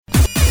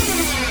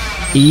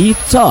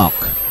E-Talk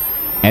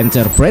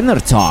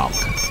Enterpreneur Talk.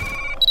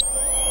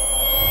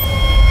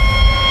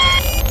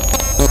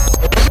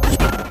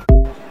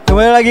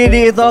 Kembali lagi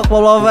di E-Talk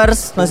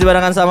Followers, masih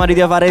barengan sama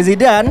Ditya Farezi.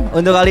 Dan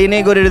untuk kali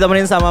ini gue udah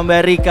ditemenin sama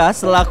Mbak Rika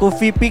selaku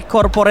VP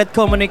Corporate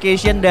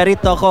Communication dari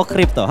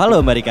Tokocrypto.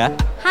 Halo Mbak Rika.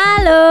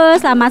 Halo,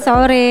 selamat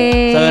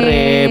sore.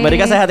 Sore, Mbak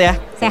Rika sehat ya?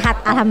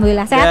 Sehat,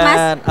 alhamdulillah. Sehat dan, Mas?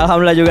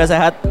 Alhamdulillah juga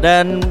sehat.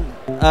 Dan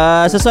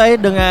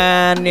sesuai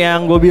dengan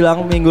yang gue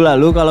bilang minggu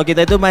lalu, kalau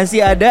kita itu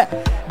masih ada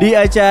di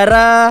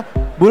acara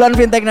Bulan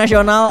Fintech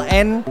Nasional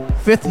and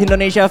Fifth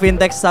Indonesia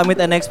Fintech Summit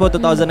and Expo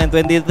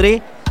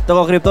 2023.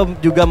 Tokocrypto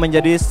juga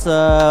menjadi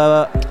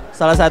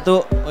salah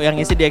satu yang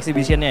ngisi di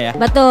exhibitionnya ya.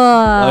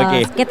 Betul.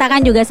 Oke. Kita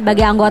kan juga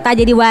sebagai anggota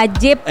jadi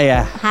wajib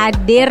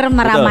hadir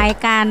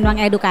meramaikan,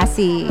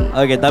 mengedukasi.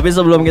 Oke, tapi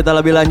sebelum kita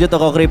lebih lanjut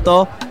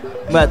Tokocrypto,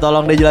 Mbak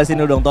tolong dijelasin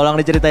dulu dong, tolong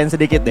diceritain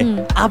sedikit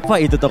deh.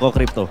 Apa itu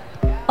Tokocrypto?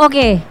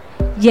 Oke.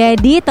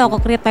 Jadi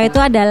Tokocrypto itu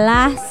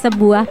adalah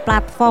sebuah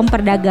platform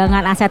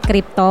perdagangan aset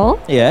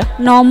kripto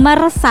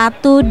nomor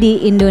 1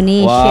 di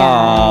Indonesia.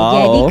 Wow.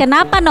 Jadi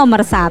kenapa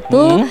nomor 1?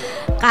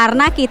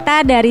 Karena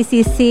kita dari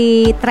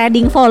sisi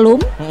trading volume,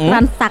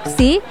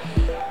 transaksi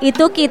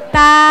itu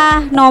kita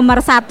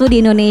nomor 1 di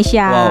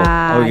Indonesia.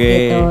 Wow.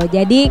 Gitu.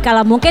 Jadi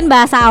kalau mungkin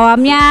bahasa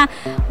awamnya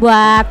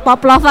buat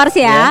pop lovers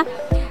ya.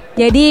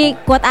 Jadi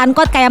quote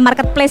unquote kayak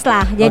marketplace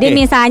lah. Jadi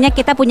misalnya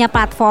kita punya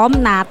platform.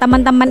 Nah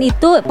teman-teman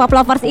itu pop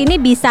lovers ini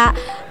bisa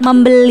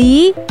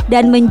membeli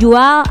dan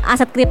menjual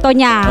aset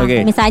kriptonya.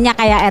 Misalnya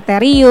kayak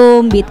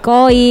Ethereum,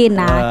 Bitcoin.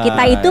 Nah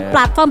kita itu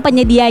platform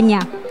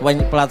penyedianya.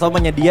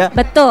 Platform penyedia.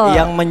 Betul.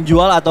 Yang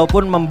menjual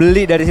ataupun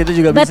membeli dari situ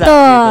juga bisa.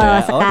 Betul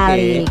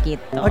sekali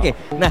gitu. Oke.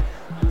 Nah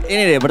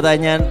ini deh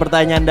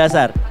pertanyaan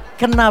dasar.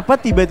 Kenapa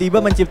tiba-tiba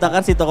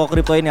menciptakan si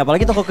Tokocrypto ini?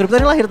 Apalagi Tokocrypto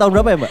ini lahir tahun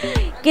berapa ya Mbak?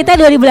 Kita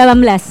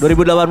 2018.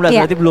 2018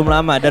 berarti belum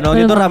lama. Dan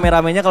waktu itu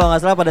rame-ramenya kalau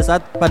nggak salah pada saat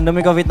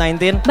pandemi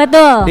COVID-19.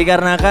 Betul.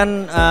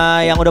 Dikarenakan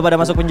yang udah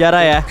pada masuk penjara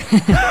ya.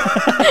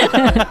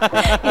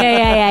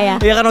 Iya.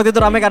 Iya kan waktu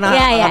itu rame karena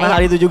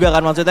hal itu juga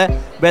kan. Maksudnya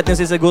bad news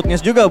is a good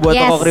news juga buat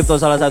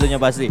Tokocrypto salah satunya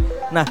pasti.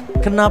 Nah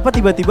kenapa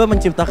tiba-tiba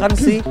menciptakan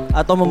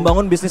atau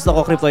membangun bisnis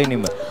Tokocrypto ini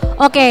Mbak?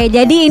 Oke,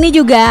 jadi ini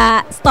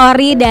juga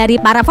story dari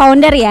para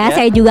founder ya.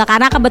 Saya juga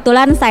karena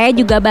kebetulan saya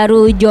juga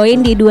baru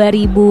join di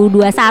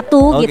 2021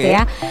 gitu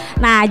ya.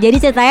 Nah, jadi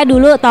ceritanya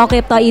dulu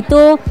Tokocrypto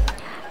itu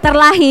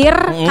terlahir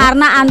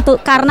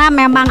karena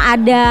memang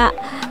ada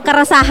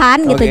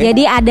keresahan gitu.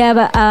 Jadi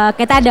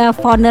kita ada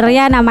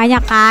foundernya namanya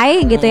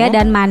Kai gitu ya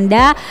dan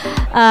Manda.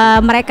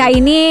 Mereka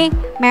ini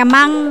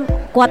memang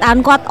quote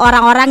unquote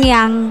orang-orang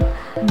yang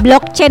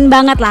blockchain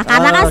banget lah,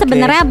 karena kan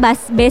sebenarnya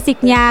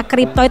basicnya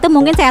kripto itu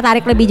mungkin saya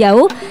tarik lebih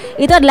jauh,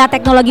 itu adalah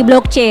teknologi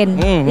blockchain.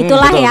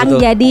 Itulah yang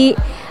jadi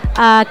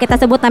kita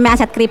sebut namanya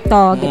aset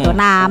kripto gitu.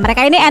 Nah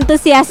mereka ini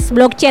antusias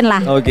blockchain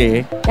lah.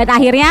 Dan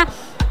akhirnya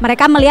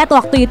mereka melihat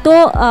waktu itu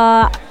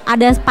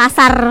ada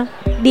pasar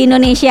di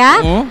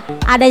Indonesia,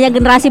 adanya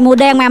generasi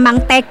muda yang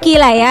memang techie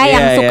lah ya,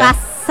 yang suka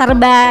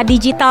serba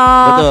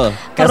digital. Betul.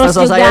 Terus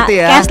juga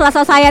cashless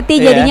society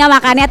jadinya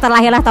makanya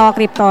terlahirlah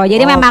Tokocrypto.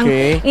 Jadi memang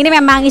ini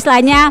memang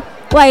istilahnya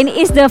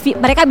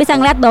mereka bisa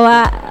ngeliat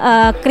bahwa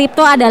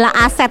kripto adalah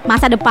aset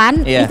masa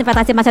depan,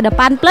 investasi masa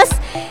depan, plus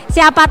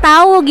siapa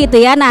tahu gitu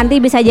ya nanti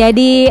bisa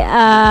jadi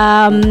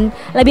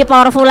lebih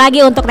powerful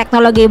lagi untuk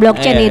teknologi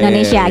blockchain di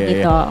Indonesia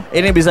gitu.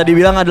 Ini bisa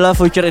dibilang adalah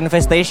future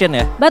investation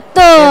ya.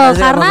 Betul,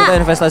 karena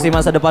investasi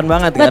masa depan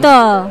banget kan.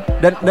 Betul.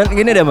 Dan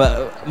gini deh Mbak,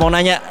 mau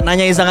nanya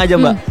iseng aja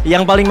Mbak.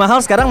 Yang paling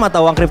mahal sekarang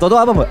mata uang kripto itu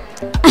apa Mbak?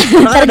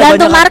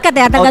 Tergantung market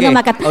ya, tergantung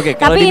market.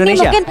 Tapi ini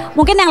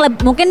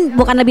mungkin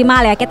bukan lebih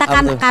mahal ya. Kita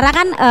kan karena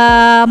kan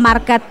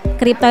market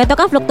kripto itu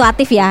kan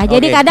fluktuatif ya.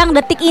 Jadi kadang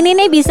detik ini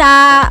nih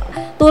bisa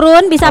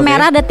turun, bisa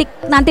merah, detik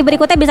nanti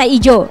berikutnya bisa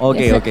hijau.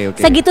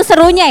 Segitu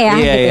serunya ya.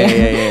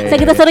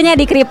 Segitu serunya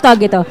di kripto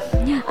gitu.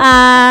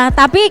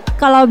 Tapi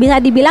kalau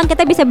bisa dibilang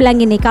kita bisa bilang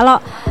gini,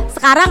 kalau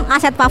sekarang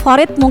aset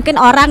favorit mungkin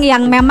orang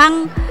yang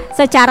memang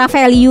secara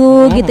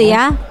value gitu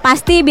ya,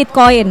 pasti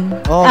Bitcoin.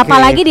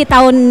 Apalagi di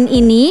tahun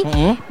ini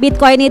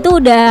Bitcoin itu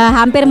udah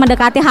hampir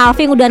mendekati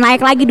halving, udah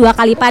naik lagi 2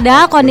 kali.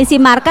 Padahal kondisi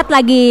market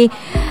lagi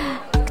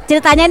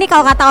ceritanya nih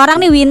kalau kata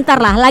orang nih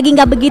winter lah, lagi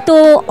nggak begitu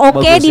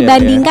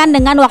dibandingkan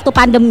dengan waktu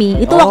pandemi.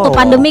 Itu waktu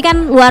pandemi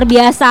kan luar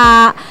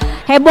biasa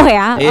heboh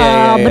ya,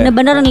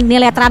 bener-bener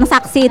nilai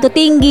transaksi itu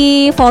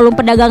tinggi, volume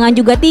perdagangan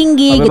juga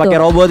tinggi. Gitu. Pakai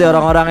robot ya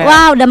orang-orang ya.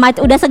 Wah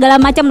udah segala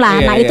macam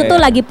lah. Nah itu tuh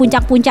lagi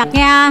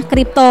puncak-puncaknya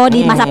kripto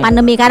di masa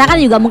pandemi, karena kan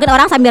juga mungkin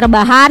orang sambil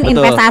rebahan,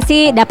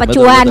 investasi, dapat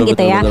cuan gitu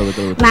ya.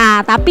 Betul.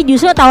 Nah tapi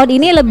justru tahun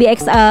ini lebih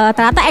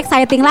ternyata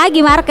exciting lagi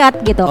market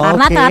gitu,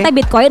 karena ternyata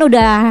Bitcoin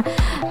udah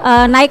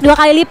naik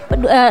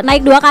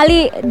 2 kali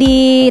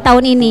di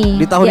tahun ini.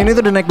 Di tahun ini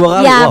tuh udah naik 2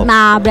 kali.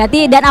 Nah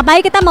berarti dan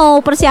apalagi kita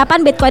mau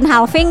persiapan Bitcoin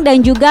halving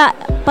dan juga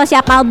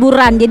persiapan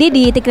buran. Jadi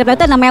di kripto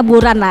itu namanya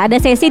buran lah. Ada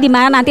sesi di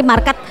mana nanti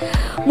market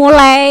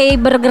mulai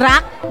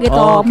bergerak gitu,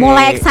 Oke.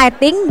 mulai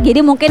exciting. Jadi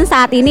mungkin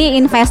saat ini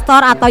investor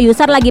atau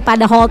user lagi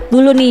pada hold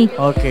dulu nih.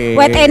 Oke.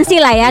 Wait and see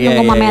lah ya, Iya,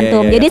 nunggu iya,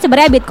 momentum. iya, iya. Jadi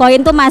sebenarnya Bitcoin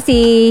tuh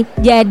masih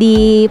jadi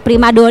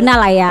primadona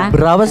lah ya.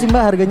 Berapa sih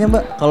Mbak harganya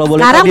Mbak? Kalau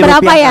boleh Sekarang tahu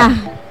berapa ya?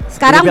 dirupiahkan.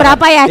 Sekarang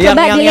berapa ya?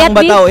 Coba yang dilihat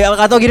Mbak di. tahu. Ya,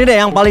 atau gini deh,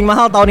 yang paling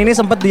mahal tahun ini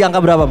sempat di angka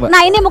berapa Mbak?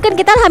 Nah ini mungkin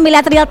kita sambil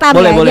lihat real time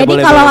Boleh, ya. boleh, Jadi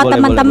boleh, kalau boleh,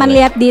 teman-teman boleh.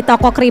 lihat di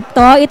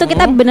Tokocrypto itu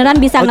kita beneran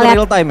bisa Oh, itu ngeliat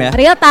real time ya?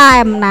 Real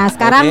time. Nah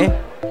sekarang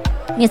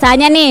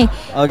misalnya nih,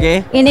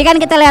 Oke. ini kan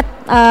kita lihat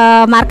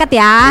market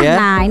ya. Iya.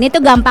 Nah ini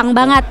tuh gampang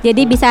banget.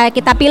 Jadi bisa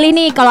kita pilih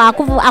nih. Kalau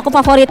aku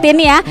favoritin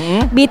ya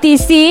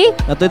BTC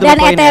Atau itu dan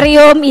Bitcoin ya?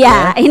 Ethereum.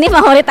 Ya ini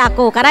favorit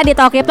aku. Karena di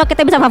Tokocrypto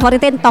kita bisa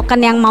favoritin token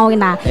yang mau.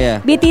 Nah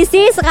Iya.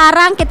 BTC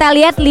sekarang kita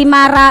lihat nih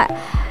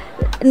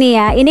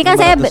ya. Ini kan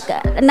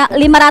 582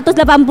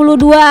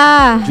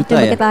 Juta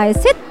Coba ya? kita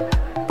sit.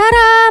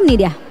 Taram nih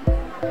dia.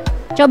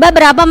 Coba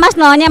berapa Mas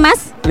nolnya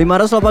Mas?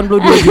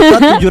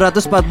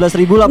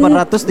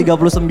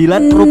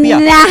 582.714.839 rupiah.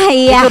 Nah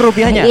iya. Itu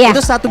rupiahnya. Iya.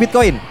 Itu 1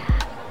 Bitcoin.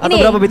 Atau Ini,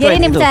 berapa Bitcoin jadi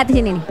ini itu? bisa di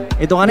sini nih.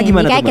 Hitungannya Nih,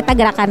 gimana ini kayak tuh, Mbak? kita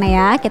gerakannya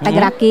ya, kita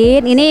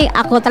gerakin. Ini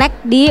aku track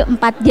di 4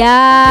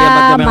 jam. Iya,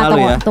 4 jam yang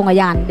lalu ya. Tunggu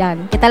jangan.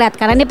 Kita lihat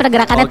karena ini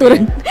pergerakannya Oke.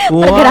 turun.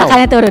 Wow.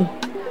 Pergerakannya turun.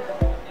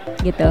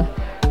 Gitu.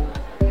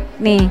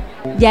 Nih,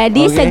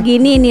 jadi Oke.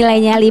 segini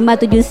nilainya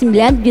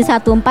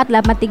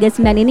 579.714.839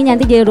 ini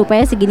nanti jadi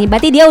rupiahnya segini.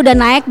 Berarti dia udah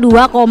naik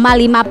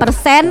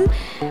 2,5%.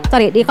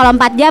 Sorry, di kalau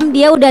 4 jam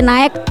dia udah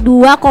naik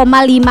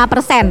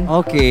 2,5%.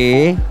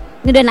 Oke.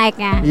 Ini udah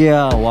naiknya.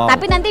 Iya, wow.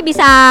 Tapi nanti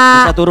bisa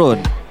turun.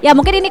 ya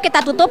mungkin ini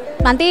kita tutup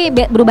nanti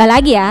berubah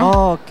lagi ya.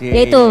 Oke.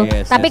 Ya itu.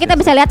 Yes, Tapi yes, kita yes.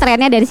 bisa lihat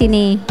trennya dari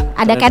sini.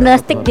 Ada Tren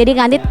candlestick. betul. Jadi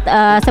nanti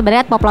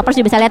sebenarnya poplovers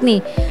juga bisa lihat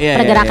nih Iya,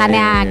 pergerakannya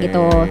iya, iya, iya,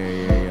 gitu. iya, iya,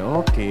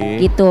 Oke.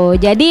 Gitu.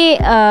 Jadi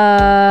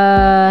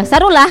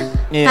seru lah.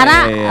 Iya, Karena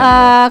iya,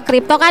 iya.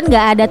 kripto kan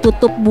nggak ada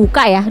tutup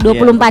buka ya. 24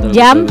 Iya, betul,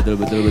 jam.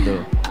 Betul.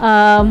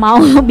 Mau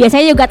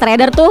biasanya juga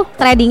trader tuh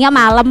tradingnya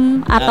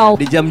malam atau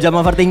Di jam-jam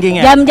overthinking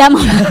ya. jam-jam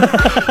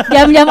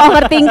jam-jam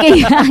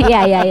overthinking.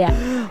 Iya.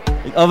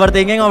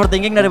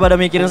 Overthinking daripada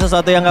mikirin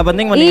sesuatu yang nggak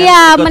penting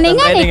Iya, ikutan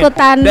mendingan trading.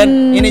 ikutan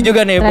Dan ini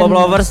juga nih trend. pop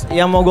lovers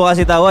yang mau gue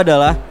kasih tahu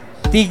adalah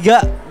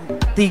tiga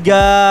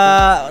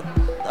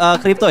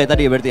kripto ya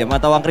tadi berarti ya,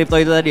 mata uang kripto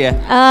itu tadi ya.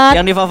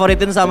 Yang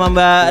difavoritin sama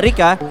Mbak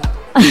Rika,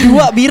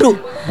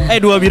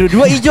 dua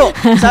hijau,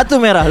 satu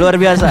merah, luar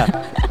biasa.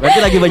 Berarti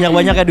lagi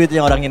banyak-banyak ya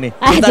duitnya orang ini.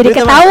 Minta Jadi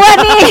duitnya, ketahuan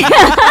nih.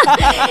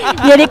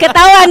 Jadi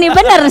ketahuan nih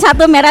bener,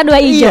 satu merah dua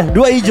hijau. Iya,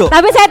 dua hijau.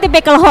 Tapi saya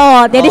typical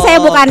hold. Jadi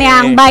saya bukan Oke.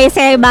 yang buy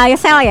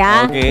sell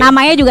ya. Oke.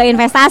 Namanya juga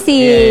investasi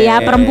Iya, ya.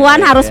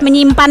 Perempuan iya, harus iya.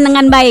 menyimpan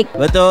dengan baik.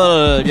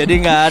 Betul. Jadi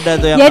nggak ada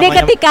tuh yang Jadi namanya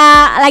ketika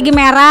lagi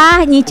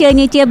merah,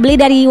 nyicil beli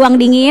dari uang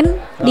dingin,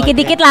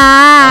 dikit-dikit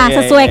lah, Oh, iya,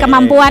 sesuai iya,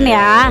 kemampuan iya,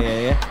 ya.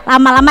 iya.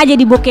 Lama-lama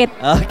jadi bukit.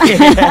 Oke.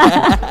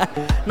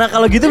 Nah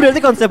kalau gitu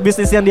berarti konsep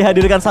bisnis yang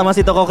dihadirkan sama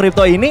si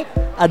Tokocrypto ini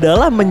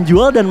adalah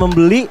menjual dan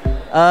membeli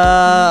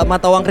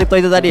mata uang kripto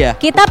itu tadi ya?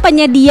 Kita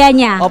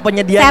penyedianya, Oh,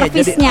 penyedianya.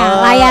 servisnya,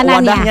 Jadi,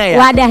 layanannya, wadahnya ya?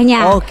 wadahnya.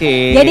 Oke.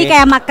 Jadi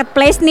kayak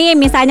marketplace nih,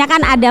 misalnya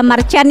kan ada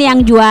merchant yang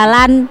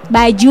jualan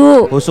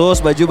baju. Khusus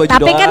baju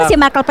Tapi kan doang. si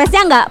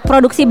marketplace-nya nggak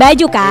produksi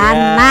baju kan.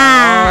 Iya,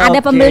 Nah, ada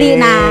oke. pembeli.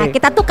 Nah,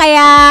 kita tuh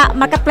kayak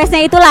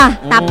marketplace-nya itulah.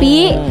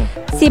 Tapi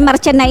si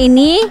merchant-nya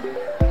ini,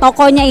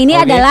 tokonya ini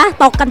Oke. adalah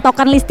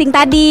token-token listing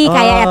tadi, Oh,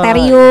 kayak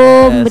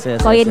Ethereum, yes,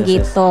 Bitcoin yes.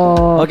 gitu.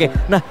 Oke,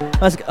 nah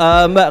Mas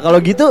Mbak kalau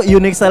gitu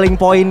unique selling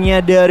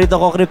point-nya dari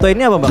Tokocrypto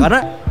ini apa Mbak? Karena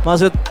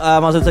maksud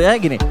saya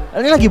gini,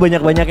 ini lagi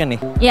banyak-banyaknya nih.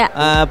 Ya.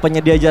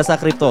 Penyedia jasa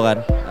kripto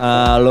kan.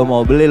 Lo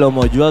mau beli, lo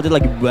mau jual itu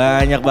lagi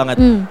banyak banget.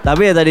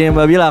 Tapi ya tadi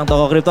Mbak bilang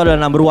Tokocrypto adalah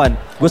number one.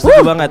 Gue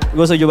setuju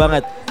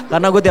banget.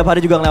 Karena gue tiap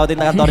hari juga ngelewatin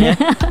kantornya.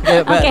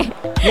 Kayak, Mbak, Oke.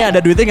 ini ada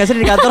duitnya nggak sih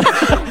di kantor?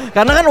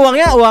 Karena kan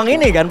uangnya uang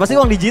ini kan, pasti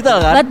uang digital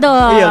kan.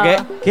 Betul. Iya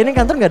kayaknya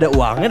kantor nggak ada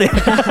uangnya deh.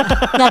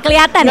 Nggak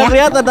kelihatan ya. Nggak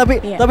kelihatan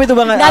Iya. tapi itu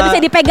banget. Nggak bisa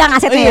dipegang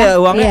asetnya Iya,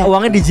 ya.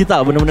 uangnya digital,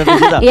 benar-benar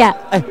digital. Iya.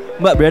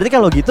 Mbak berarti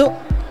kalau gitu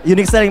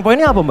unique selling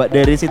point-nya apa Mbak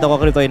dari si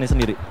Tokocrypto ini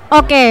sendiri?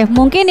 Oke,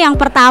 mungkin yang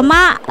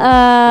pertama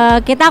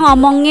kita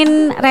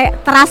ngomongin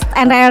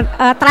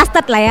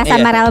trusted lah ya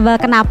sama Iya. reliable.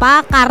 Kenapa?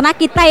 Karena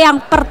kita yang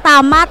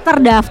pertama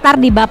terdaftar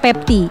di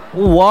Bapepti.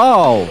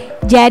 Wow.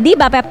 Jadi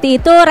Bapepti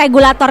itu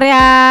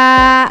regulatornya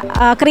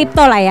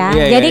kripto lah ya.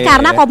 Iya, Jadi iya,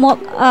 karena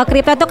iya.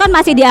 kripto itu kan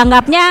masih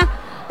dianggapnya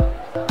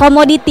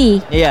komoditi,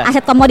 Iya.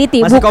 aset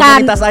komoditi, Masih bukan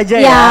komoditas aja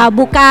ya.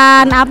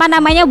 bukan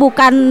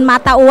bukan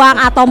mata uang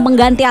atau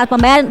mengganti alat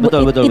pembayaran.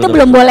 Betul, Itu betul.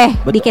 belum boleh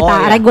Betul. di kita Oh,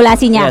 iya.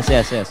 regulasinya.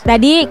 Yes.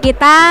 Tadi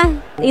kita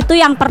itu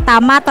yang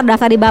pertama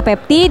terdaftar di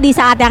Bapepti, di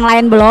saat yang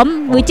lain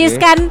belum, which is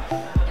Oke. kan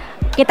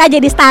kita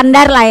jadi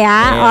standar lah ya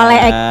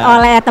Iya.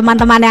 oleh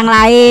teman-teman yang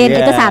lain. Iya.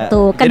 Itu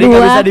satu. Jadi Kedua,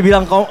 nggak bisa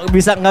dibilang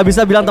nggak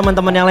bisa bilang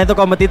teman-teman yang lain itu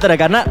kompetitor ya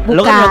karena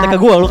lu kan Bukan. nyontek ke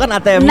gua, lu kan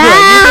ATM nah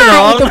gua gitu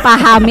dong. itu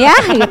paham ya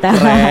gitu.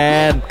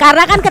 Keren.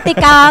 Karena kan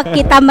ketika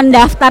kita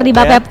mendaftar di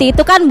Bapepti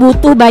itu kan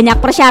butuh banyak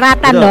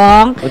persyaratan Betul,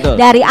 dong. betul.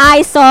 Dari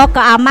ISO,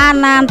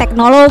 keamanan,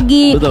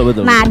 teknologi.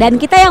 Betul. Nah, dan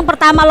kita yang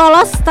pertama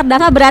lolos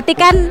terdaftar berarti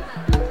kan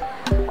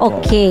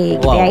oke,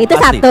 gitu Wow, ya. Itu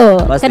pasti, satu.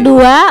 pasti.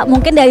 Kedua,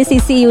 mungkin dari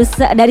sisi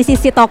user, dari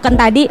sisi token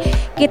tadi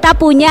kita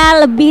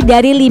punya lebih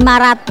dari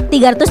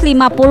 350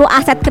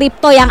 aset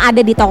kripto yang ada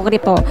di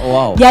Tokocrypto.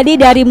 Wow. Jadi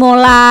dari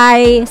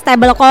mulai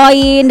stable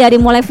coin, dari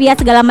mulai fiat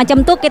segala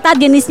macam tuh kita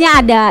jenisnya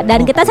ada,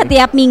 dan kita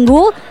setiap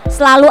minggu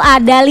selalu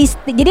ada list.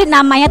 Jadi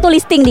namanya tuh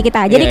listing di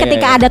kita. Jadi Iya,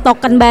 ketika iya. ada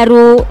token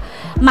baru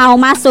mau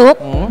masuk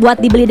buat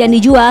dibeli dan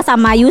dijual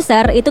sama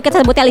user, itu kita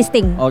sebutnya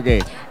listing.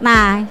 Oke.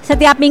 Nah,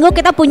 setiap minggu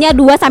kita punya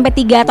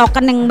 2-3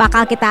 token yang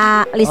bakal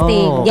kita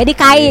listing. Oh, Jadi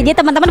oke. jadi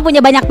teman-teman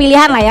punya banyak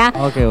pilihan lah ya.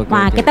 Oke.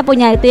 Nah, kita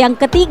punya itu.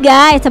 Yang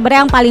ketiga,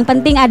 sebenarnya yang paling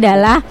penting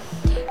adalah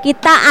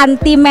kita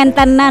anti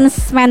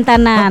maintenance.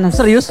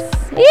 Serius?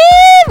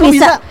 Ih, Kok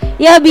bisa.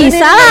 Ya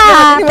bisa Ini lah,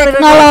 menarik, ini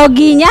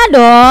teknologinya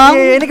dong.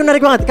 Iya, ini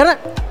menarik banget karena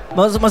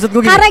maksud gue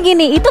gini. Karena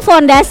gini, itu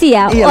fondasi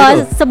ya. Iya, betul.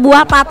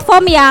 Sebuah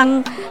platform yang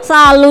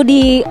selalu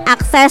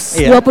diakses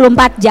Iya.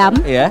 24 jam.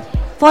 Iya.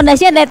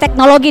 Fondasinya dari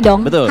teknologi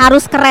dong. Betul.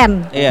 Harus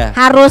keren. Iya.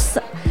 Harus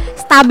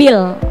stabil,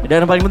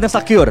 Dan yang paling penting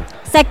secure.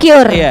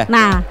 secure. Iya.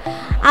 Nah,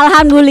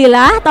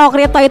 alhamdulillah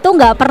Tokocrypto itu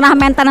nggak pernah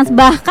maintenance,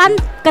 bahkan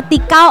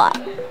ketika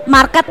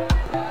market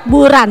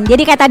buran.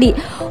 Jadi kayak tadi,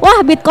 wah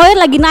Bitcoin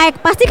lagi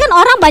naik, pasti kan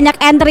orang banyak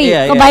entry.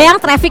 Iya, Kebayang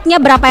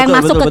trafficnya berapa yang Betul,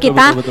 masuk betul, ke betul,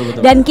 kita,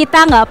 betul. dan kita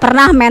nggak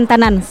pernah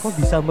maintenance. Kok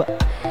bisa, Mbak?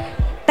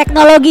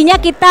 Teknologinya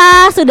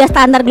kita sudah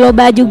standar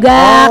global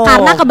juga, Oh,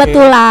 karena oke.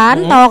 kebetulan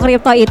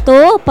Tokocrypto itu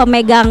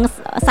pemegang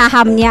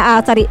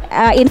sahamnya,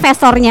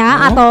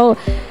 investornya atau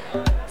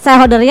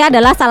shareholdernya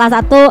adalah salah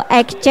satu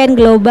exchange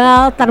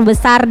global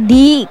terbesar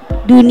di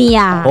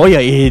dunia. Oh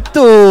ya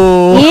itu.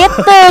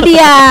 Itu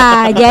dia.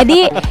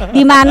 Jadi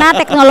di mana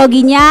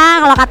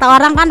teknologinya, kalau kata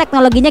orang kan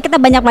teknologinya kita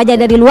banyak belajar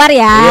dari luar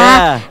ya. Iya.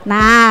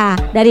 Nah,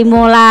 dari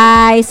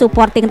mulai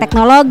supporting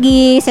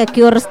teknologi,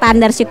 secure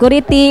standar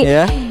security.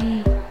 Iya.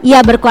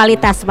 Iya,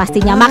 berkualitas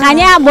pastinya.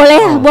 Makanya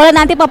boleh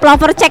nanti pop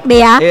lover cek deh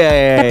ya. Iya.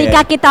 Ketika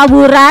kita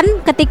buran,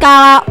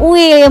 ketika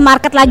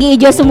market lagi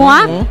hijau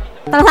semua,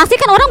 transaksi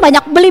kan orang banyak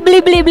beli.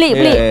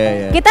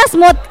 Iya. Kita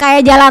smooth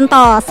kayak jalan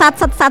tol, sat.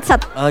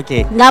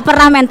 Oke. Nggak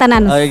pernah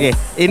maintenance. Oke,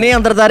 ini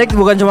yang tertarik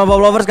bukan cuma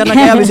pop lovers karena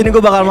kayak abis ini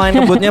gue bakal main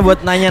kebutnya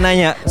buat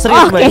nanya-nanya.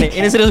 Serius Mbak Oke.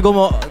 ini serius gue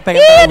mau pengen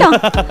Iya tahu. dong.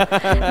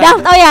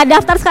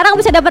 Daftar sekarang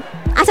bisa dapat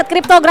aset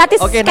kripto gratis.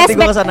 Oke, nanti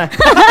gue kesana.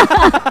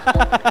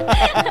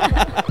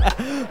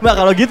 Mbak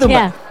kalau gitu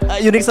Mbak,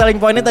 Iya. unique selling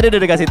point-nya tadi udah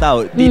dikasih tahu,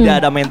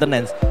 tidak ada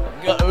maintenance.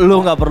 Lu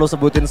nggak perlu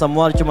sebutin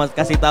semua, cuma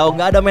kasih tahu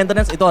nggak ada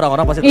maintenance, itu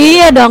orang-orang pasti tahu.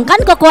 Iya dong, kan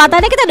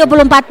kekuatannya kita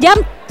 24 jam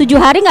 7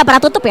 hari nggak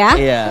pernah tutup ya.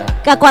 Iya.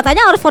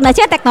 Kekuatannya harus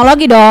fondasinya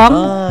teknologi dong.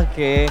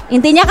 Oke.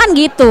 Intinya kan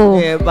gitu.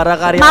 Oke, para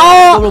karyawan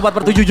Mau-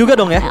 24/7 juga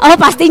dong ya. Oh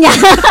pastinya.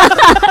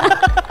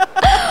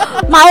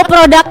 Mau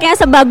produknya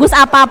sebagus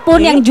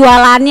apapun, yang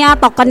jualannya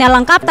tokennya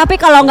lengkap, tapi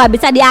kalau nggak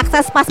bisa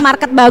diakses pas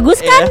market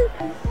bagus kan,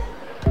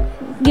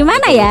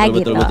 gimana ya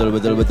gitu.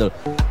 Betul.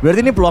 Berarti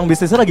ini peluang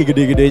bisnisnya lagi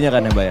gede-gedenya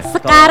kan ya Mbak ya?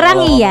 Sekarang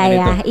Kalau iya ngomongin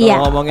ya, itu. iya.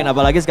 Kalau ngomongin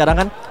apalagi sekarang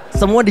kan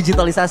semua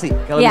digitalisasi.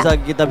 Kalau Iya. bisa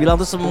kita bilang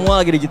tuh semua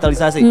lagi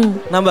digitalisasi.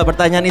 Nah Mbak,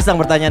 pertanyaan iseng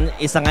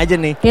aja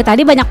nih. Ya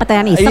tadi banyak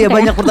pertanyaan iseng. Iya kayak.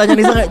 banyak pertanyaan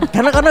iseng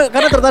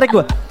karena tertarik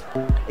gua.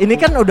 Ini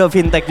kan udah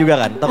fintech juga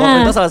kan.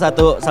 Tokocrypto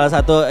salah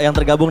satu yang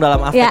tergabung dalam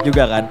Aftek Iya.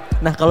 juga kan.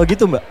 Nah, kalau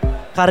gitu Mbak,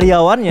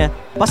 karyawannya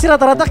pasti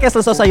rata-rata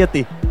cashless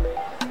society.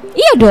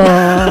 Iya dong.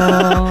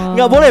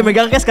 Nggak boleh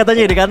megang cash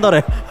katanya di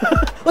kantor ya.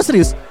 Oh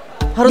serius?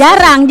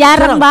 Jarang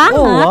banget.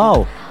 Oh wow.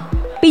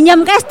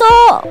 Pinjam cash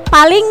tuh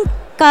paling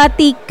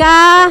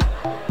ketika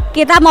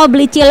kita mau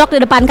beli cilok di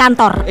depan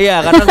kantor. Iya,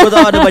 karena gue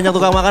tahu ada banyak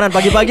tukang makanan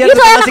pagi-pagi Itu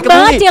ada enak nasi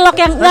banget kebuli. cilok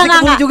yang Nasi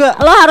kebuli juga.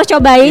 Lo harus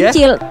cobain Iya.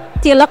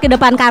 cilok di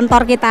depan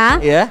kantor kita.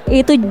 Iya.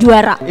 Itu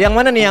juara. Yang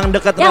mana nih, yang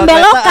dekat Yang rel kereta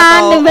belokan,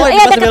 atau iya,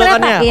 dekat dekat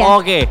belokannya? kereta, iya. Oh,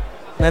 oke.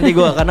 Nanti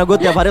karena gue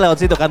tiap hari lewat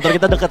situ, kantor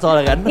kita dekat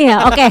soalnya kan. Iya,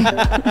 oke.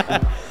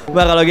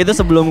 Mbak kalau gitu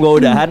sebelum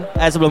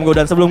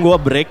gue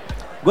break,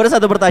 gue ada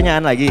satu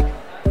pertanyaan lagi.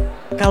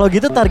 Kalau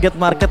gitu target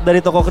market dari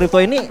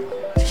Tokocrypto ini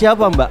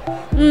siapa Mbak?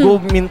 Gue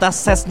minta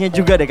sesnya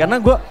juga deh karena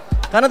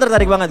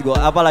tertarik banget gue.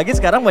 Apalagi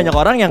sekarang banyak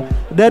orang yang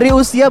dari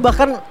usia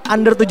bahkan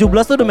under 17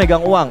 tuh udah megang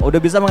uang, udah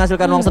bisa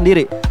menghasilkan uang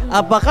sendiri.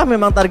 Apakah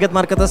memang target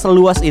marketnya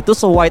seluas itu,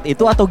 se-wide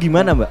itu atau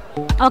gimana Mbak?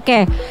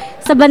 Oke.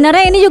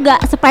 Sebenarnya ini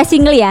juga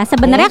surprisingly ya.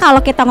 Sebenarnya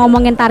kalau kita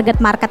ngomongin target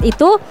market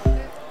itu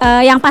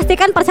yang pasti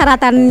kan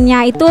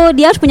persyaratannya itu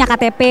dia harus punya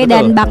KTP Betul.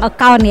 dan bank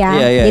account ya.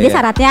 Iya, Jadi iya.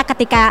 syaratnya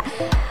ketika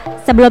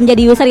sebelum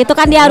jadi user itu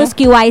kan dia harus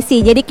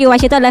KYC. Jadi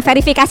KYC itu adalah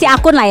verifikasi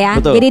akun lah ya.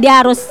 Betul. Jadi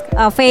dia harus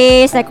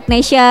face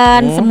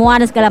recognition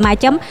semua dan segala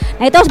macam.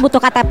 Nah itu harus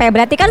butuh KTP.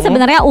 Berarti kan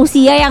sebenarnya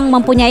usia yang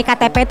mempunyai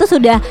KTP itu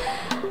sudah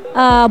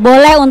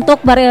boleh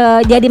untuk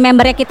jadi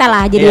membernya kita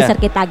lah, jadi Iya. user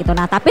kita gitu.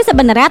 Nah tapi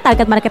sebenarnya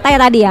target market kita ya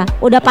tadi ya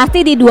udah pasti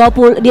di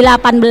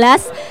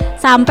 18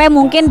 sampai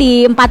mungkin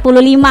di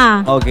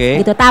 45 Oke.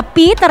 gitu.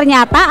 Tapi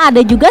ternyata ada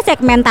juga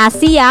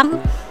segmentasi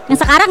yang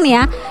sekarang nih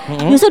ya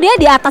justru dia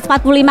di atas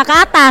 45 ke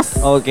atas.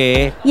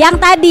 Oke. Yang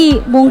tadi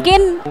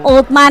mungkin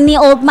old money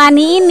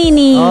ini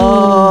nih.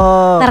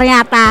 Oh.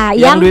 Ternyata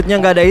Yang duitnya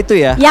nggak ada itu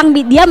ya?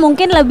 dia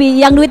mungkin lebih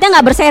yang duitnya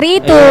nggak berseri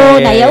itu.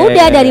 Iya, Nah ya iya,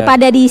 udah iya.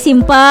 daripada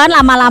disimpan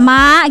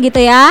lama-lama gitu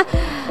ya.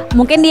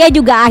 mungkin dia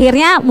juga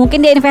akhirnya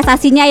mungkin dia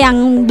investasinya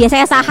yang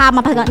biasanya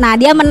saham apa, nah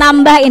dia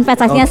menambah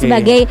investasinya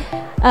sebagai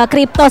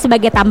kripto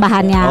sebagai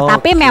tambahannya.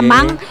 Tapi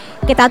memang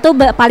kita tuh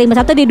paling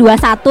besar tuh di 21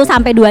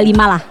 sampai 25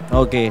 lah.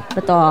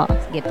 Betul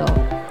gitu.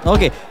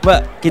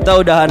 Mbak, kita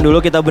udahan dulu,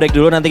 kita break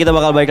dulu, nanti kita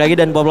bakal balik lagi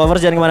dan Pop Lovers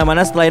jangan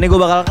kemana-mana. Setelah ini gue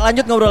bakal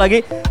lanjut ngobrol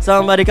lagi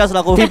sama Mbak Dika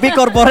selaku VP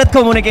Corporate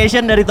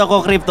Communication dari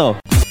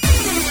Tokocrypto.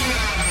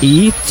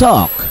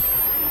 E-Talk,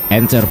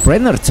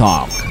 Enterpreneur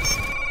Talk.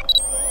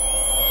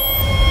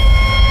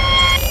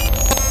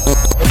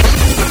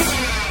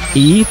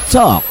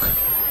 E-Talk,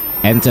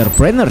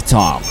 Enterpreneur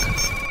Talk.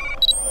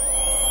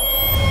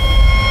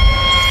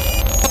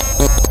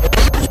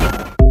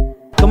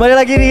 Kembali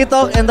lagi di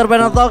E-Talk,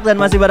 Enterpreneur Talk dan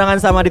masih barengan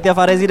sama Ditya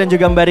Farezi dan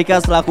juga Mbak Rika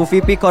selaku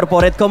VP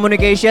Corporate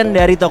Communication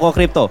dari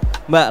Tokocrypto.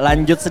 Mbak,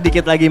 lanjut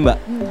sedikit lagi Mbak.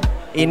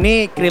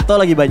 Ini kripto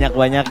lagi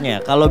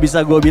banyak-banyaknya. Kalau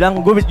bisa gue bilang,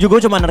 gue juga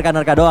cuma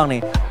nerka-nerka doang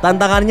nih.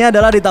 Tantangannya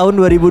adalah di tahun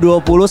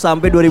 2020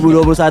 sampai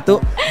 2021,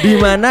 di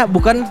mana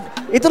bukan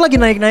itu lagi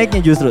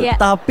naik-naiknya justru.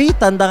 Tapi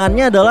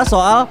tantangannya adalah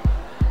soal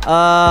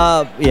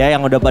ya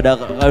yang udah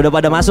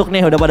pada masuk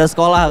nih, udah pada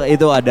sekolah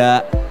itu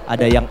ada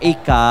yang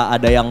IK,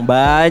 ada yang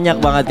banyak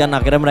banget kan,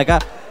 akhirnya mereka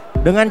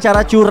dengan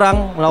cara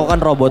curang melakukan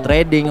robot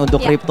trading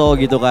untuk kripto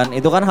gitu kan.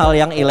 Itu kan hal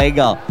yang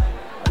ilegal.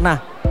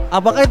 Nah,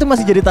 apakah itu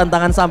masih jadi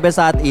tantangan sampai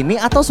saat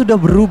ini atau sudah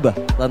berubah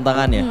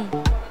tantangannya?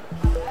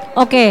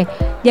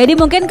 Jadi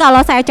mungkin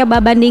kalau saya coba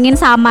bandingin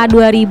sama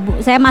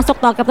 2000, saya masuk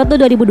Tokocrypto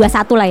itu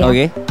 2021 lah ya.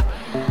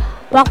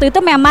 Waktu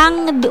itu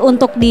memang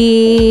untuk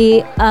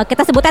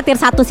kita sebutnya tier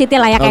 1 city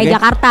lah ya, kayak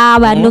Jakarta,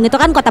 Bandung itu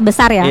kan kota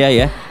besar ya.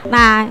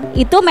 Nah,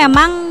 itu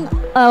memang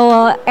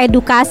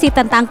edukasi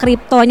tentang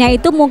kriptonya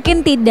itu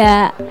mungkin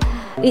tidak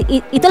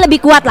itu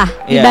lebih kuat lah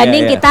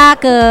dibanding kita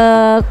ke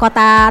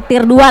kota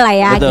tier 2 lah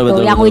ya,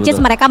 betul, yang which is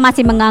mereka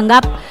masih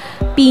menganggap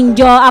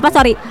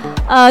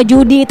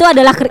judi itu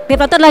adalah kripto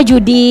itu adalah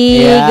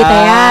judi gitu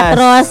ya.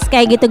 Terus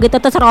kayak gitu-gitu,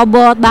 terus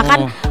robot,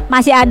 bahkan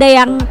masih ada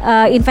yang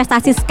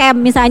investasi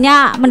scam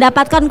misalnya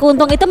mendapatkan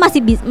keuntungan itu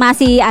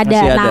masih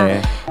ada.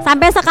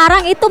 Sampai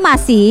sekarang itu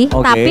masih,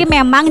 tapi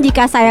memang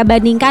jika saya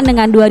bandingkan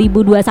dengan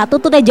 2021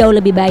 itu udah jauh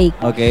lebih baik.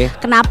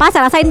 Kenapa?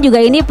 Saya rasa ini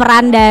juga ini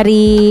peran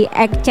dari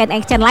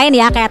exchange lain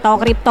ya, kayak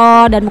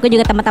Tokocrypto dan mungkin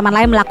juga teman-teman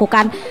lain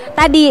melakukan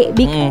tadi.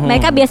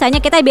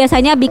 Kita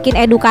biasanya bikin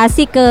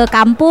edukasi ke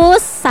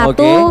kampus,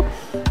 satu,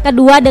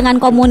 kedua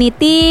dengan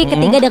community,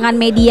 ketiga dengan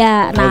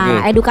media.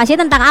 Nah, edukasi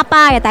tentang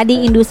apa ya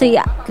tadi,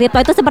 industri kripto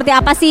itu seperti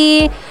apa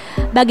sih?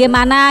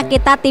 Bagaimana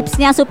kita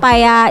tipsnya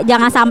supaya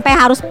jangan sampai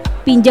harus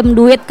pinjem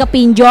duit ke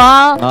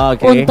pinjol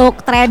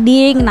untuk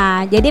trading.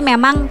 Nah, jadi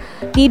memang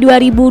di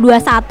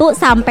 2021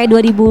 sampai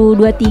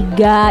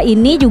 2023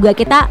 ini juga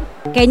kita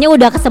kayaknya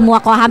udah ke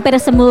hampir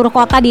seluruh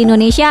kota di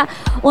Indonesia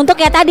untuk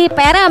ya tadi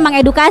PR memang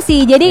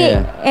edukasi. Jadi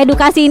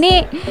edukasi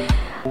ini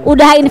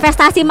udah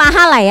investasi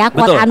mahal lah ya,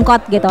 quote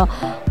unquote gitu.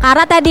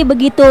 Karena tadi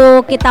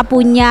begitu kita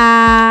punya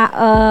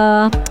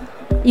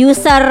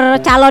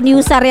calon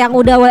user yang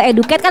udah well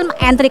educated kan,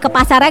 entry ke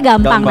pasarnya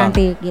gampang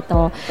nanti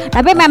gitu.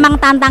 Tapi memang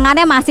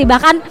tantangannya masih,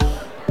 bahkan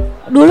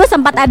dulu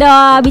sempat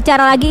ada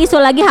bicara lagi isu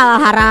lagi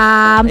hal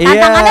haram.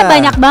 Tantangannya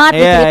banyak banget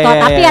di kripto.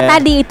 Tapi ya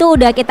tadi itu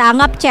udah kita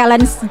anggap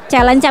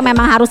challenge yang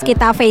memang harus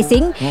kita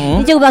facing.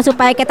 Ini juga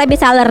supaya kita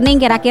bisa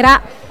learning kira-kira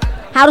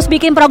harus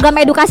bikin program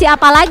edukasi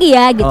apa lagi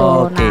ya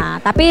gitu. Nah,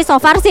 tapi so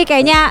far sih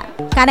kayaknya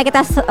karena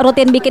kita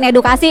rutin bikin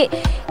edukasi,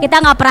 kita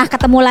nggak pernah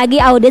ketemu lagi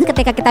audiens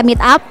ketika kita meet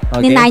up,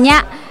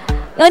 nanya,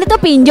 ini tuh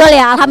pinjol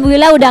ya,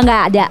 alhamdulillah udah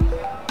nggak ada.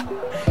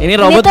 Ini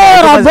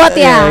robot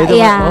ya.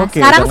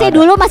 Sekarang sih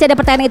dulu masih ada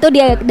pertanyaan itu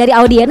dari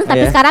audiens,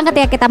 tapi sekarang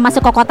ketika kita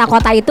masuk ke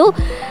kota-kota itu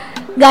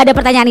nggak ada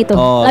pertanyaan itu.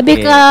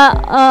 Lebih ke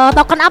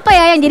token apa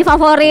ya yang jadi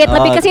favorit,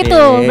 lebih ke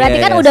situ.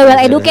 Berarti kan udah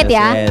well educated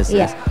ya.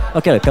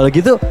 Kalau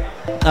gitu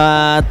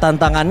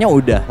tantangannya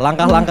udah,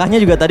 langkah-langkahnya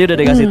juga tadi udah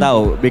dikasih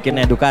tahu, bikin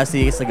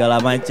edukasi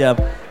segala macam.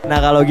 Nah,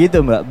 kalau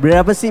gitu Mbak,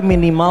 berapa sih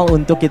minimal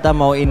untuk kita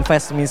mau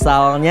invest,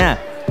 misalnya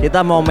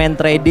kita mau main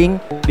trading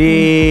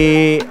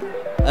di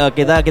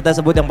kita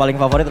sebut yang paling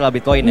favorit adalah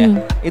Bitcoin ya.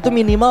 Itu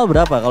minimal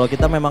berapa kalau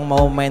kita memang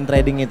mau main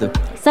trading itu?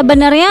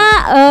 Sebenarnya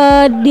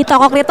di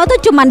Tokocrypto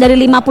tuh cuma dari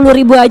 50.000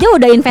 aja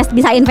udah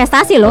bisa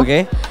investasi loh.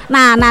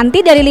 Nah,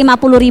 nanti dari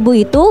 50.000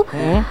 itu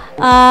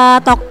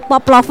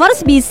Pop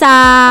Lovers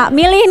bisa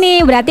milih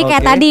nih. Berarti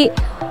kayak tadi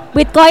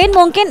Bitcoin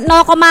mungkin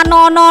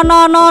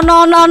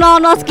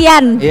 0,00000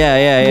 sekian.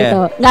 Gitu.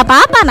 Nggak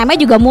apa-apa, namanya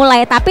juga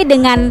mulai. Tapi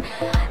dengan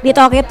di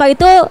Tokocrypto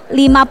itu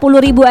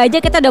 50.000 aja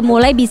kita udah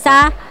mulai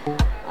bisa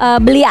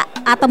beli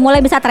atau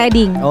mulai bisa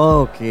trading.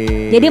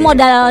 Jadi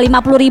modal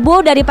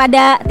 50.000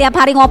 daripada tiap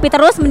hari ngopi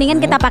terus, mendingan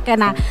kita pakai.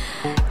 Nah,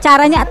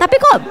 caranya, tapi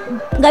kok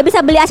nggak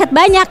bisa beli aset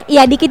banyak?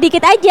 Ya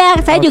dikit-dikit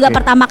aja. Saya juga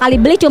pertama kali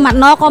beli cuma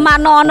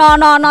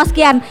 0,000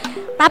 sekian.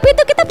 Tapi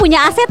itu kita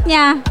punya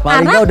asetnya.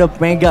 Paling nggak udah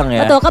pegang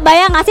ya. Betul,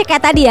 kebayang nggak sih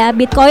kayak tadi ya,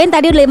 Bitcoin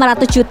tadi udah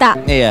 500 juta.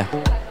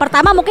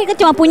 Pertama mungkin kita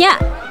cuma punya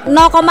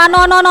 0,000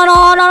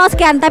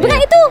 sekian. Tapi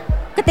kan itu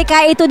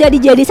ketika itu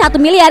jadi 1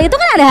 miliar itu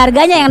kan ada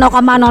harganya yang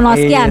 0,00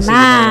 sekian.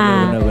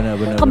 Nah,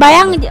 bener.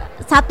 Kebayang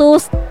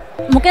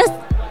mungkin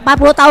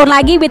 40 tahun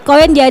lagi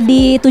Bitcoin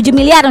jadi 7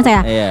 miliar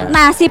misalnya.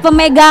 Nah, si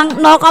pemegang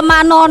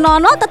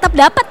 0,000 tetap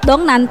dapat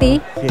dong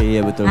nanti.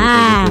 Iya, betul.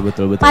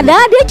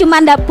 Padahal dia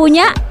cuma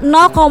punya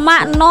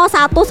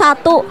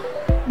 0,011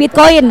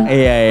 Bitcoin.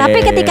 Tapi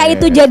ketika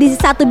itu jadi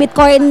 1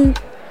 Bitcoin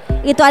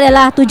itu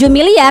adalah 7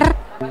 miliar.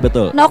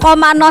 Betul.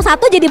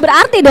 0,01 jadi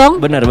berarti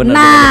dong. Benar.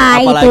 Nah,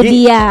 apalagi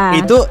itu dia.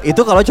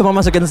 Itu kalau cuma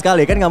masukin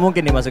sekali kan nggak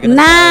mungkin dimasukin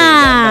sekali.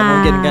 Nggak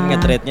mungkin kan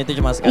nge-trade-nya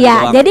itu cuma sekali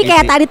doang. Jadi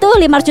kayak tadi tuh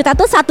 500 juta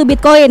tuh 1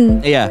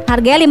 Bitcoin.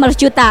 Harganya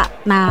 500 juta.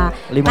 Nah,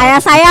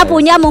 kayak saya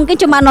punya mungkin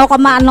cuma 0,05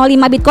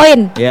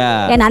 Bitcoin.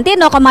 Ya nanti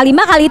 0,5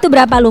 kali itu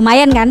berapa,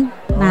 lumayan kan?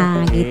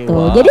 Nah,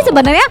 gitu. Jadi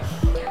sebenarnya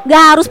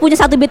nggak harus punya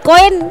 1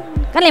 Bitcoin.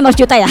 Kan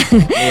 500 juta ya.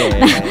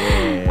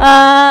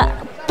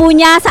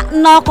 Punya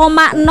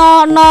 0,0001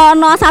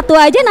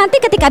 aja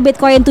nanti ketika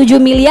Bitcoin 7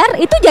 miliar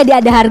itu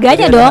jadi ada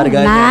harganya dong.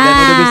 Nah,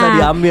 dan itu bisa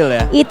diambil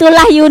ya.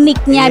 Itulah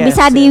uniknya,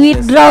 bisa di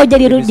withdraw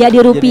jadi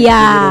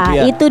rupiah.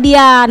 Itu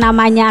dia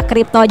namanya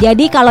kripto.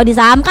 Jadi kalau di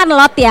saham kan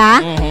lot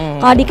ya.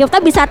 Kalau di kripto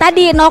bisa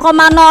tadi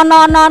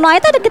 0,0000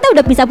 itu kita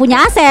udah bisa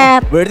punya aset.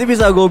 Berarti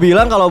bisa gue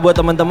bilang kalau buat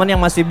teman-teman yang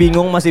masih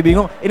bingung,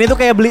 ini tuh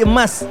kayak beli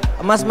emas.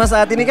 Emas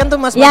saat ini kan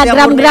tuh emas ya,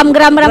 gram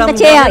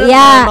kecil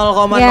ya.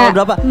 0,0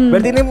 berapa.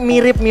 Berarti ini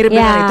mirip-mirip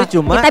dengan itu,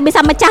 cuma kita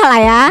bisa mecah lah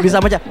ya. Bisa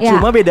mecah.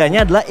 Cuma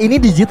bedanya adalah ini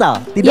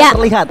digital, tidak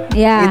terlihat.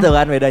 Itu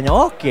kan bedanya.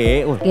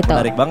 Oke, gitu.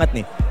 Menarik banget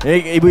nih.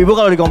 Ibu-ibu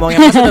kalau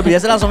ngomongnya emas udah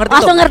biasa langsung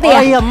ngerti. Ya?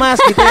 Oh iya emas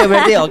gitu ya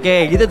berarti.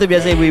 Oke, gitu tuh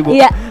biasa ibu-ibu.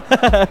 Iya.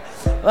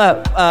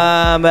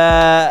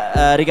 Mbak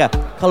Rika,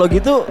 kalau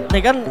gitu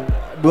nih kan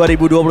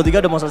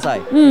 2023 udah mau selesai.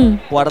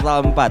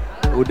 Kuartal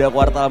 4. Udah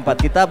kuartal 4,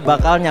 kita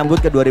bakal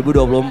nyambut ke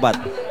 2024.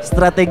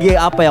 Strategi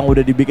apa yang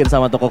udah dibikin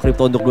sama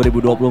Tokocrypto untuk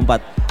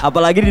 2024?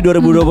 Apalagi di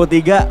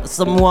 2023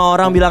 semua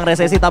orang bilang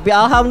resesi, tapi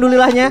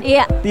alhamdulillahnya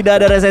tidak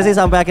ada resesi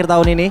sampai akhir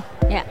tahun ini.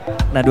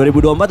 Nah,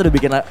 2024 udah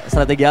bikin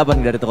strategi apa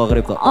nih dari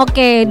Tokocrypto?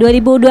 Oke,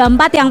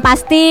 2024 yang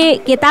pasti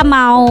kita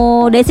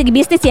mau dari segi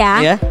bisnis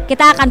ya.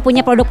 Kita akan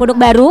punya produk-produk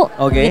baru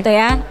gitu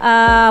ya.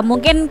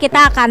 Mungkin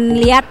kita akan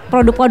lihat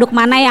produk-produk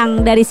mana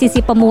yang dari sisi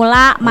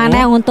pemula,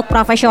 mana yang untuk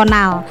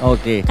profesional.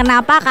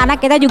 Kenapa? Karena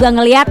kita juga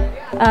ngelihat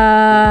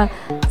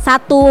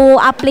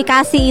satu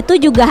aplikasi itu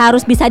juga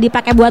harus bisa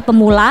dipakai buat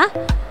pemula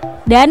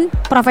dan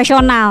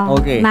profesional.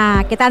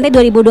 Nah, kita nanti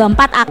 2024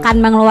 akan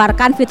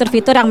mengeluarkan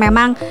fitur-fitur yang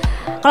memang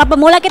kalau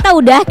pemula kita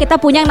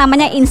punya yang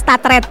namanya Insta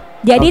Trade.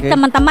 Jadi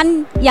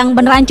teman-teman yang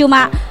beneran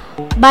cuma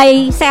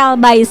buy sell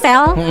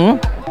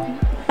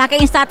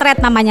pakai Insta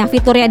Trade namanya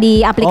fiturnya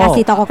di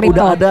aplikasi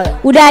Tokocrypto.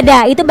 Udah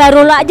ada. Itu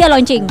baru lo aja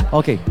launching.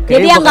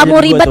 Jadi yang nggak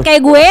mau ribet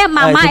kayak gue,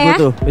 mama ya.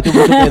 Itu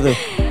butuh.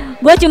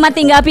 Gue cuma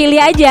tinggal pilih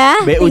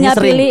aja, tinggal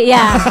pilih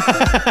ya.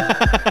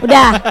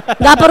 Udah,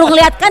 nggak perlu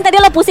ngeliat kan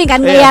tadi lo pusing kan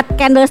ngeliat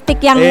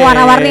candlestick yang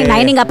warna-warni. Nah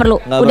ini nggak perlu.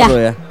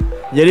 Udah.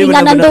 Jadi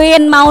tinggal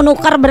nentuin mau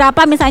nuker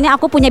berapa, misalnya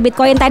aku punya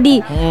Bitcoin tadi,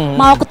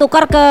 mau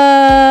ketukar ke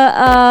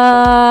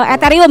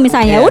Ethereum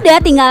misalnya. Udah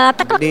tinggal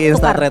teklek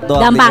tukar.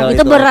 Gampang.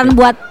 Itu beneran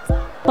buat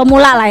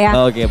pemula lah ya.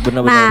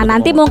 Nah,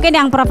 nanti mungkin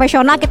yang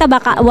profesional kita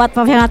bakal buat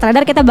profesional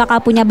trader kita bakal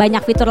punya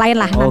banyak fitur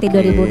lain lah nanti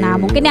 2000. Nah,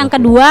 mungkin yang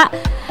kedua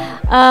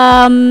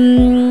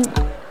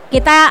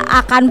kita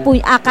akan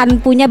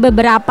punya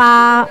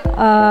beberapa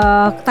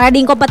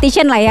trading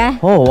competition lah ya.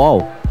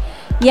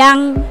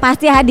 Yang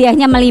pasti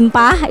hadiahnya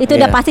melimpah. Itu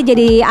udah pasti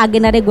jadi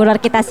agenda reguler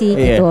kita sih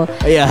gitu.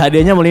 Iya,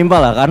 hadiahnya melimpah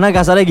lah. Karena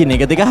kasarnya gini,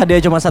 ketika hadiah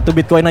cuma 1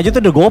 Bitcoin aja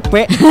tuh udah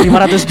gope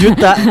 500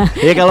 juta.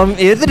 Ya kalau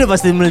itu udah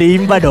pasti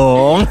melimpah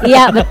dong.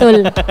 Iya,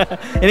 betul.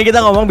 Ini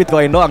kita ngomong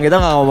Bitcoin doang, kita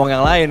gak ngomong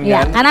yang lain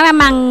kan. Karena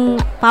memang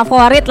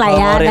favorit lah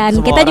ya.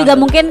 Dan kita juga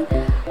mungkin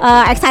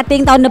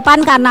exciting tahun depan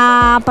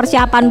karena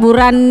persiapan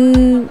bulan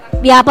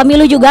ya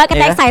pemilu juga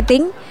kita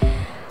exciting.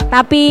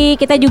 Tapi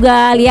kita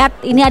juga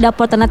lihat ini ada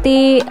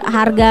opportunity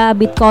harga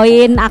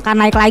Bitcoin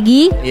akan naik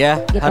lagi.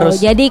 Gitu. Harus.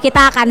 Jadi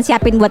kita akan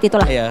siapin buat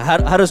itulah.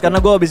 Harus karena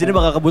gue abis ini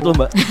bakal kebut lo,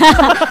 Mbak.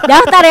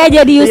 Daftar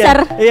ya jadi user.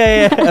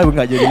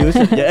 Enggak jadi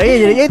user.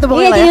 Jadi itu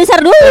pokoknya. Jadi user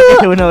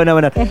dulu.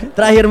 Benar.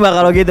 Terakhir Mbak,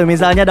 kalau gitu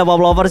misalnya ada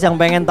pop lovers yang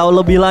pengen tahu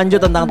lebih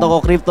lanjut tentang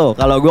Tokocrypto.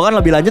 Kalau gue kan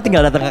lebih lanjut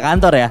tinggal datang ke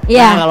kantor ya.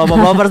 Nah, kalau pop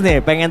lovers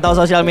nih pengen tahu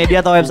sosial media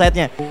atau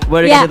websitenya,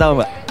 boleh dikasih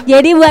tahu Mbak.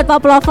 Jadi buat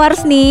pop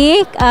lovers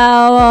nih,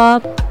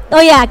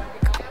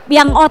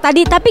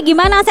 tadi tapi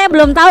gimana saya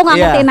belum tahu nggak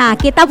ngerti. Nah,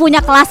 kita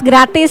punya kelas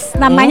gratis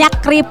namanya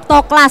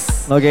Crypto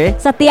Class.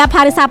 Setiap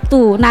hari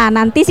Sabtu. Nah,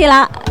 nanti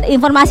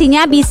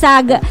informasinya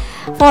bisa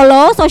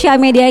follow sosial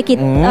media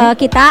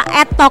kita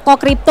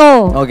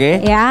 @Tokocrypto.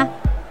 Ya.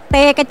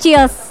 T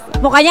kecil.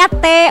 Pokoknya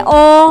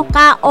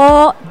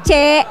Tokocrypto.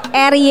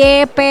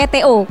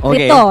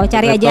 Crypto,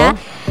 cari aja.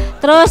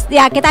 Terus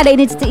ya kita ada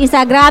di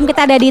Instagram,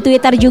 kita ada di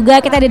Twitter juga,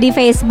 kita ada di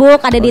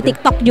Facebook, ada di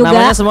TikTok juga.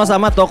 Namanya semua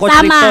sama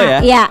Tokocrypto ya?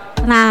 Iya.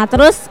 Nah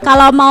terus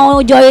kalau mau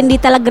join di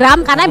Telegram,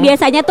 karena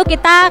biasanya tuh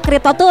kita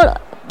kripto tuh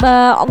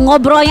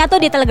ngobrolnya tuh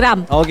di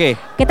Telegram.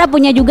 Kita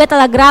punya juga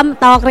Telegram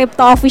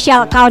Tokocrypto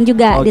official account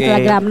juga di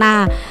Telegram.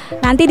 Nah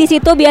nanti di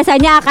situ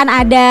biasanya akan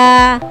ada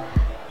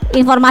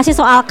informasi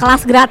soal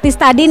kelas gratis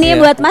tadi nih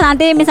buat Mas,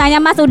 nanti misalnya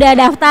Mas udah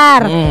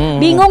daftar,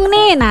 bingung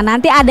nih. Nah,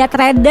 nanti ada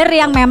trader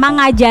yang memang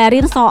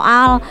ngajarin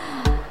soal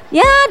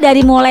ya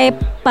dari mulai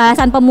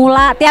bahasan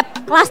pemula, tiap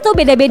kelas tuh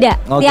beda-beda,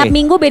 tiap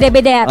minggu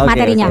beda-beda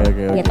materinya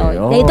gitu.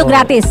 Dan itu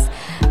gratis.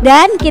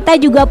 Dan kita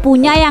juga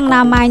punya yang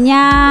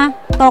namanya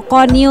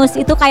Toko News,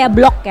 itu kayak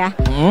blog ya.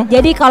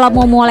 Jadi kalau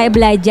mau mulai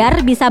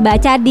belajar bisa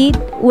baca di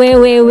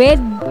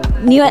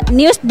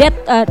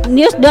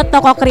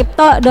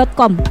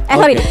news.tokocrypto.com.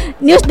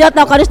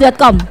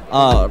 News.tokonews.com.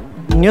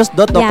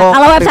 News.toko. Ya,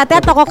 kalau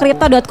websitenya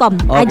tokocrypto.com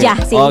aja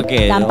sih.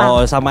 Gampang.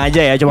 Oh, sama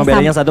aja ya, cuma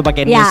bedanya satu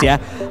pakai news ya.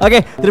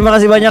 Oke, terima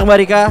kasih banyak Mbak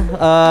Rika.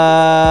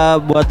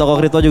 Buat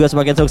Tokocrypto juga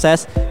semakin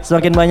sukses,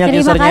 semakin banyak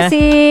usernya.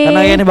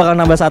 Karena ini bakal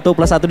nambah 1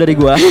 + 1 dari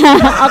gua.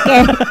 Oke.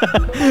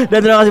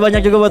 Dan terima kasih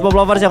banyak juga buat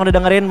Poplovers yang udah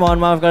dengerin.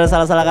 Mohon maaf kalau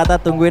salah-salah kata.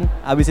 Tungguin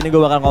abis ini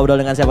gua bakal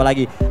ngobrol dengan siapa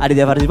lagi.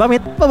 Aditya Farsi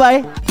pamit. Bye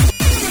bye.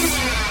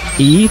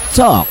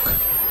 E-Talk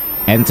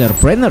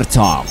Entrepreneur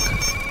Talk.